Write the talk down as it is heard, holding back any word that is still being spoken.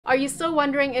Are you still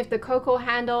wondering if the COCO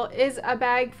handle is a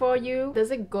bag for you?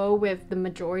 Does it go with the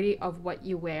majority of what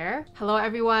you wear? Hello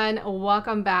everyone,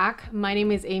 welcome back. My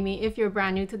name is Amy if you're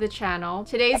brand new to the channel.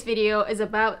 Today's video is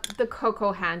about the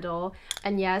COCO handle,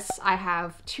 and yes, I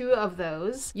have two of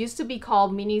those. Used to be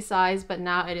called mini size, but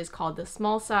now it is called the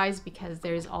small size because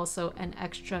there's also an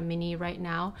extra mini right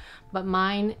now, but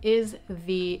mine is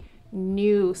the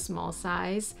new small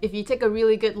size. If you take a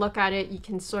really good look at it, you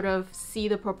can sort of see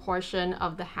the proportion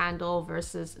of the handle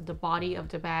versus the body of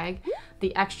the bag.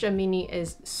 The extra mini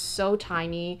is so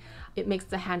tiny, it makes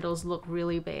the handles look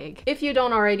really big. If you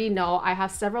don't already know, I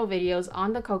have several videos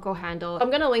on the COCO handle.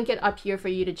 I'm gonna link it up here for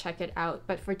you to check it out.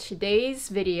 But for today's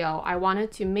video, I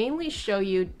wanted to mainly show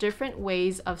you different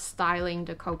ways of styling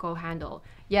the COCO handle.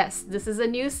 Yes, this is a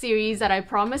new series that I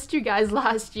promised you guys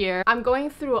last year. I'm going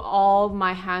through all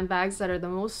my handbags that are the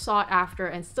most sought after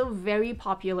and still very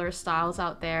popular styles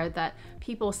out there that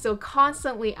people still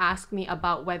constantly ask me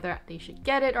about whether they should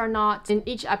get it or not. In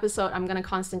each episode, I'm gonna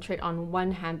concentrate on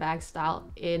one handbag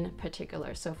style in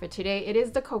particular. So for today, it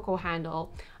is the COCO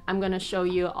handle. I'm gonna show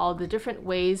you all the different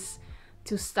ways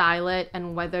to style it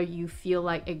and whether you feel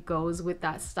like it goes with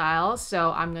that style.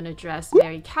 So I'm gonna dress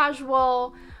very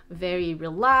casual, very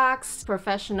relaxed,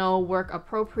 professional, work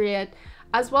appropriate,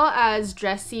 as well as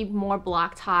dressy, more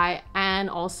black tie, and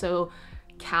also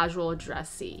casual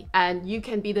dressy. And you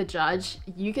can be the judge.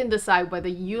 You can decide whether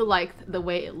you like the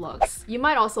way it looks. You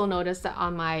might also notice that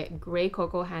on my gray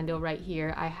COCO handle right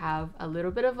here, I have a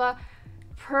little bit of a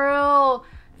pearl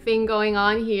thing going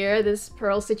on here, this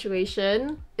pearl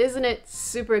situation. Isn't it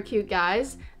super cute,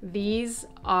 guys? These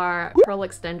are pearl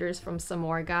extenders from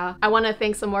Samorga. I want to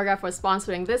thank Samorga for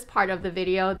sponsoring this part of the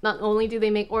video. Not only do they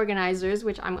make organizers,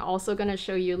 which I'm also going to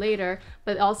show you later,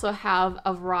 but also have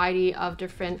a variety of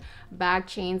different bag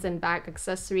chains and bag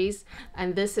accessories.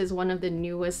 And this is one of the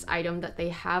newest items that they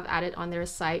have added on their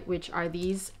site, which are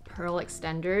these pearl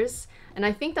extenders. And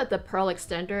I think that the pearl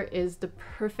extender is the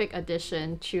perfect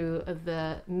addition to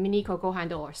the mini COCO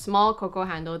handle, or small COCO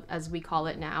handle as we call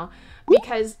it now,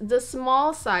 because the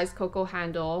small size COCO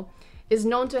handle is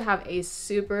known to have a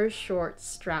super short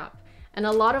strap. And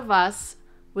a lot of us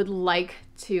would like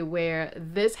to wear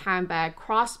this handbag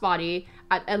crossbody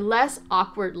at a less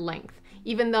awkward length.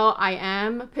 Even though I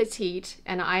am petite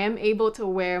and I am able to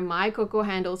wear my COCO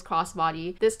handles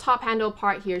crossbody, this top handle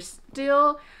part here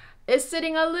still is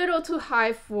sitting a little too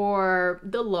high for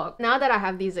the look. Now that I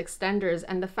have these extenders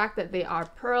and the fact that they are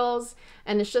pearls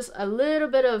and it's just a little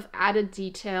bit of added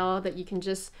detail that you can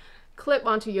just clip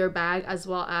onto your bag as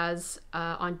well as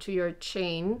onto your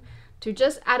chain to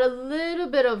just add a little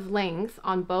bit of length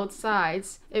on both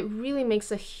sides, it really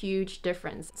makes a huge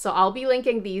difference. So I'll be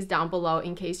linking these down below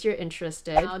in case you're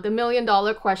interested. Now, the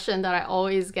million-dollar question that I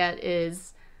always get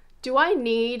is, do I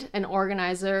need an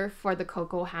organizer for the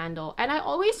COCO handle? And I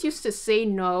always used to say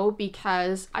no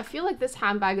because I feel like this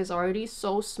handbag is already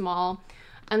so small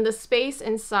and the space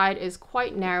inside is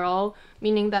quite narrow,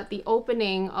 meaning that the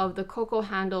opening of the COCO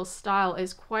handle style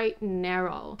is quite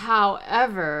narrow.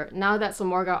 However, now that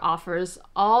Samorga offers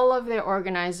all of their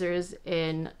organizers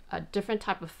in a different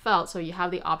type of felt, so you have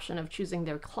the option of choosing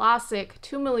their classic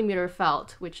 2mm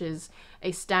felt, which is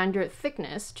a standard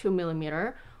thickness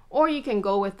 2mm, or you can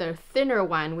go with their thinner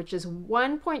one, which is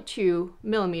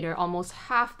 1.2mm, almost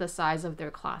half the size of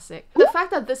their classic. The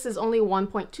fact that this is only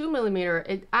 1.2mm,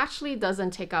 it actually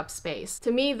doesn't take up space.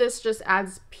 To me, this just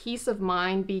adds peace of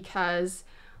mind because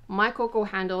my COCO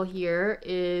handle here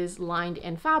is lined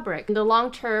in fabric. In the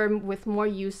long term, with more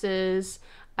uses,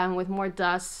 and with more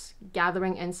dust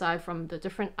gathering inside from the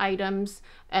different items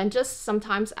and just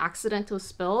sometimes accidental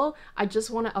spill, I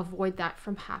just want to avoid that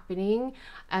from happening.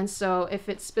 And so if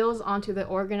it spills onto the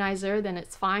organizer, then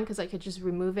it's fine because I could just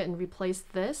remove it and replace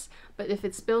this. But if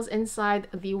it spills inside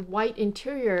the white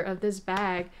interior of this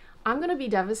bag, I'm gonna be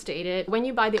devastated. When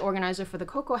you buy the organizer for the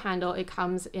COCO handle, it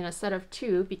comes in a set of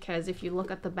two because if you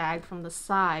look at the bag from the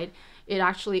side, it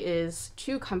actually is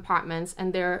two compartments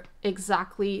and they're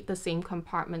exactly the same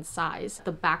compartment size.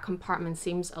 The back compartment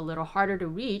seems a little harder to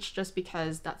reach just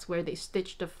because that's where they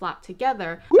stitched the flap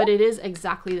together, but it is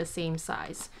exactly the same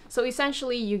size. So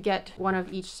essentially you get one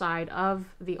of each side of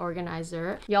the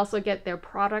organizer. You also get their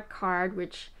product card,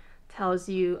 which tells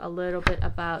you a little bit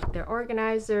about their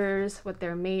organizers, what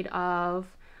they're made of,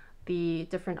 the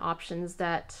different options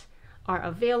that are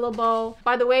available.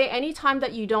 By the way, anytime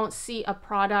that you don't see a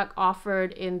product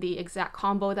offered in the exact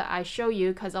combo that I show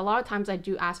you, because a lot of times I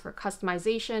do ask for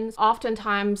customizations,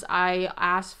 oftentimes I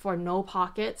ask for no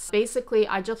pockets. Basically,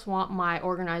 I just want my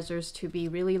organizers to be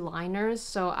really liners,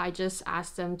 so I just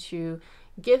ask them to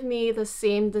give me the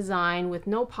same design with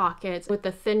no pockets, with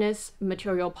the thinnest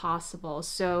material possible.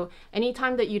 So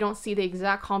anytime that you don't see the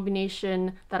exact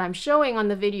combination that I'm showing on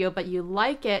the video, but you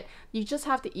like it, you just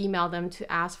have to email them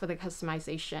to ask for the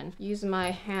customization. Use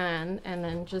my hand and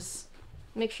then just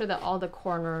make sure that all the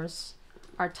corners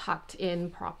are tucked in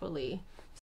properly.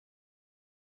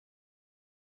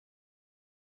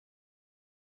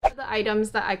 The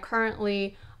items that I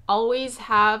currently always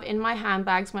have in my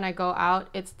handbags when I go out,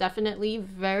 it's definitely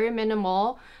very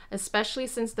minimal, especially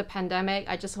since the pandemic.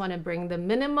 I just want to bring the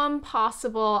minimum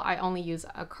possible. I only use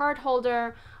a card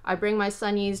holder. I bring my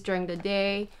sunnies during the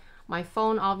day, my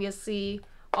phone obviously,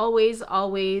 always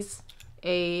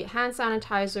a hand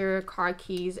sanitizer, car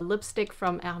keys, lipstick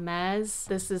from Hermes.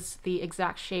 This is the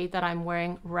exact shade that I'm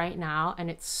wearing right now, and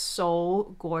it's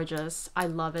so gorgeous. I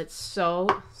love it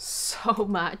so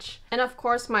much. And of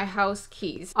course, my house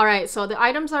keys. All right, so the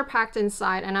items are packed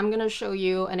inside, and I'm gonna show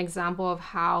you an example of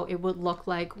how it would look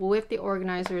like with the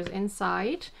organizers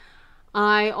inside.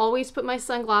 I always put my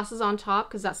sunglasses on top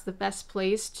because that's the best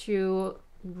place to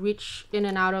reach in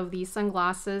and out of these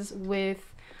sunglasses with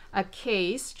a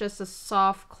case, just a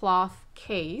soft cloth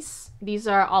case. These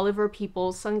are Oliver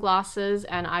Peoples sunglasses,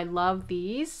 and I love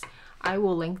these. I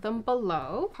will link them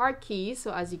below. Car keys,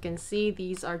 so as you can see,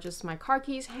 these are just my car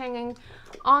keys hanging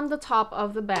on the top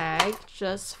of the bag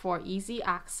just for easy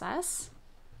access.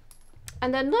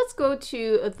 And then let's go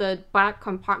to the back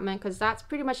compartment, because that's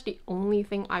pretty much the only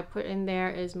thing I put in there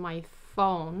is my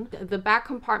phone. The back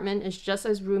compartment is just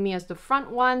as roomy as the front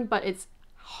one, but it's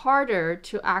harder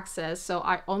to access, so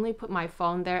I only put my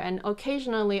phone there, and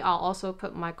occasionally I'll also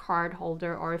put my card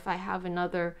holder, or if I have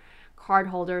another card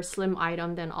holder slim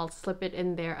item, then I'll slip it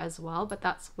in there as well, but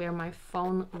that's where my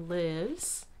phone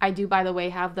lives. I do, by the way,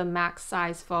 have the max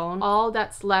size phone. All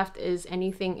that's left is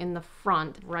anything in the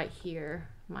front right here.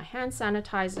 My hand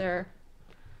sanitizer,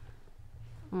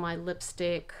 my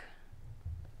lipstick,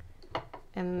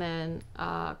 and then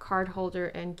card holder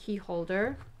and key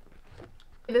holder.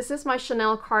 This is my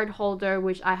Chanel card holder,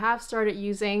 which I have started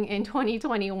using in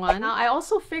 2021. Now, I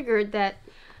also figured that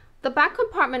the back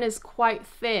compartment is quite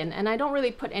thin, and I don't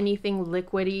really put anything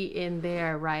liquidy in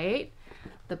there, right?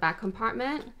 The back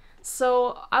compartment.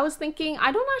 So I was thinking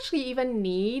I don't actually even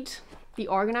need the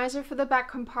organizer for the back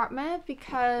compartment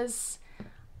because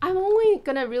I'm only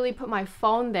gonna really put my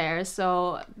phone there,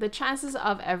 so the chances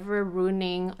of ever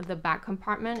ruining the back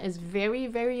compartment is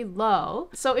very low.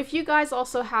 So if you guys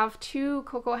also have two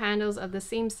COCO handles of the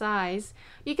same size,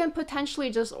 you can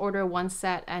potentially just order one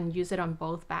set and use it on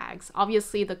both bags.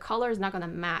 Obviously the color is not gonna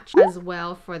match as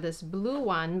well for this blue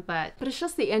one, but it's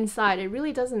just the inside. It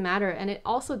really doesn't matter, and it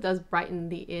also does brighten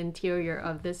the interior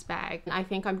of this bag. I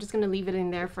think I'm just gonna leave it in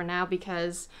there for now,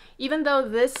 because even though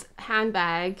this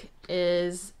handbag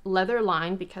is leather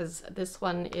lined, because this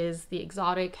one is the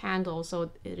exotic handle,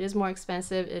 so it is more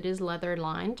expensive, it is leather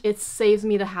lined, it saves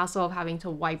me the hassle of having to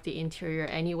wipe the interior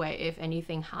anyway if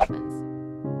anything happens.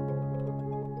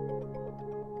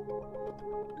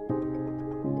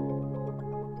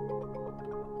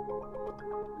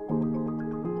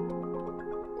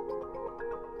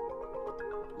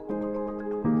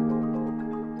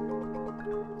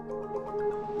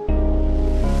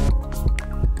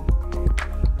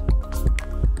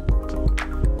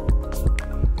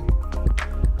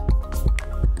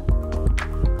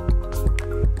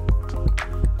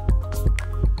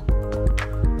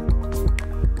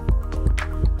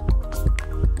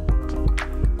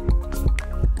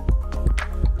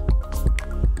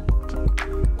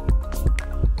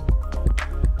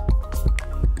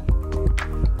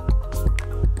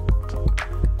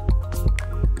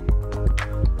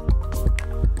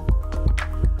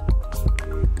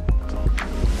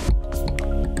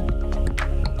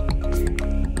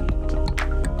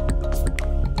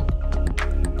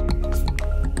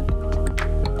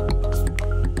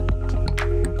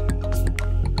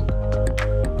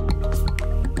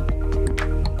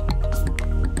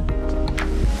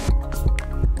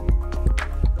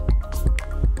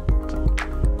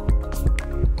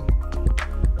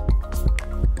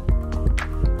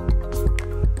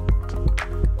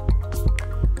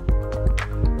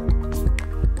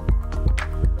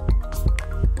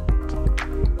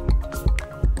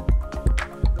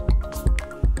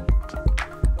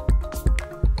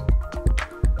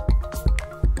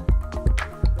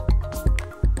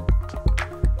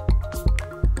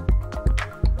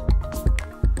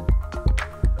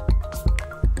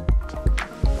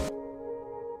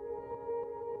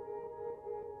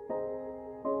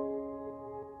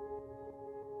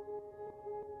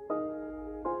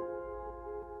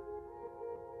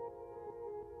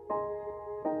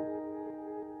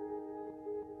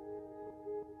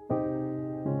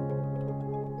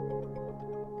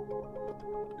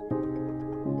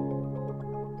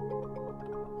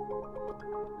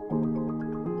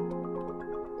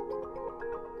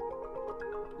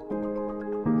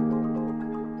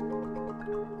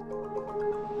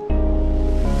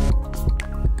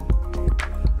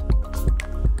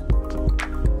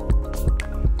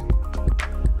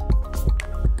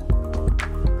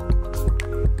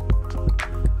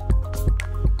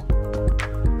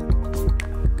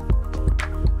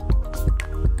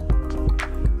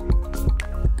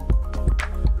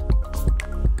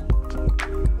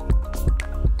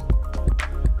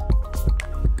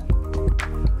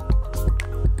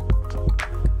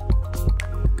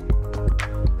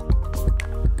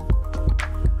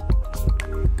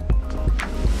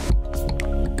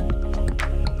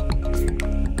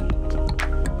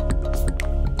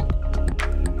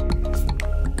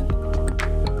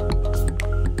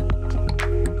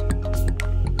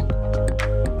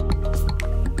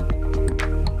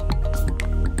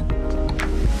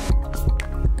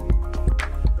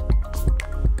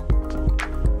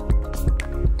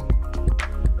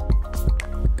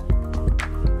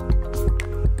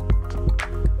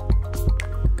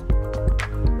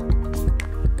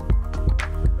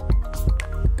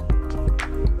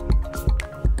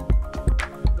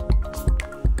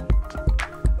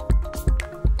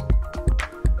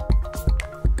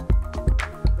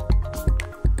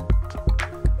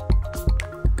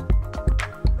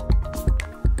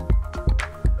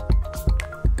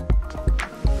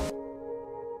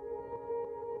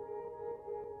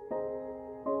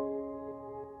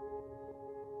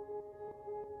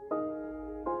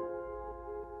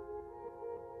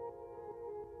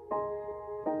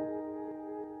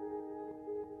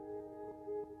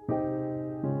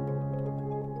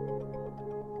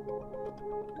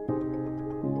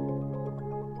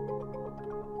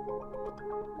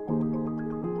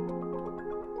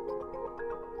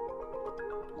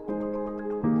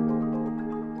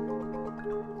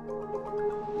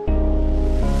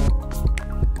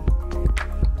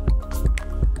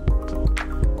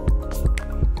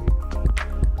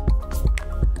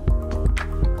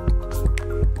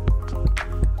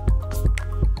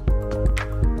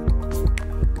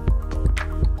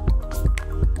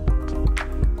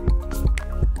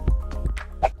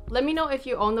 know if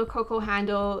you own the COCO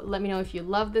handle. Let me know if you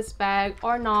love this bag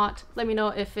or not. Let me know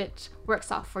if it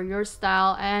works out for your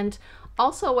style, and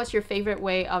also what's your favorite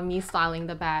way of me styling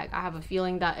the bag. I have a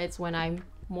feeling that it's when I'm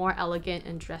more elegant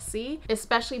and dressy,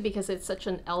 especially because it's such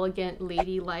an elegant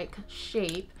ladylike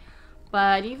shape.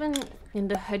 But even in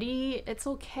the hoodie, it's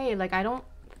okay. Like, I don't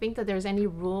think that there's any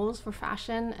rules for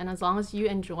fashion, and as long as you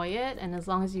enjoy it and as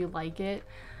long as you like it,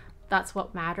 that's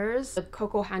what matters. The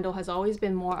COCO handle has always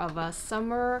been more of a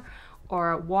summer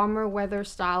or warmer weather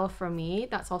style for me.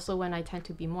 That's also when I tend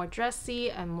to be more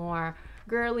dressy and more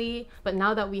girly. But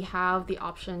now that we have the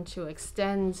option to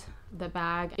extend the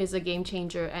bag, is a game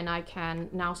changer, and I can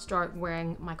now start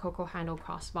wearing my COCO handle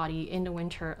crossbody in the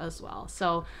winter as well.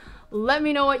 So let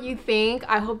me know what you think.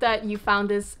 I hope that you found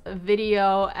this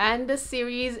video and this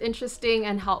series interesting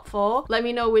and helpful. Let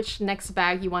me know which next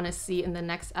bag you want to see in the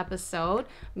next episode.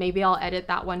 Maybe I'll edit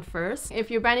that one first.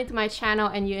 If you're brand new to my channel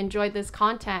and you enjoyed this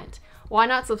content, why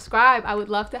not subscribe? I would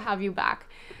love to have you back.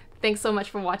 Thanks so much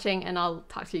for watching, and I'll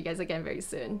talk to you guys again very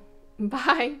soon.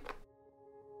 Bye!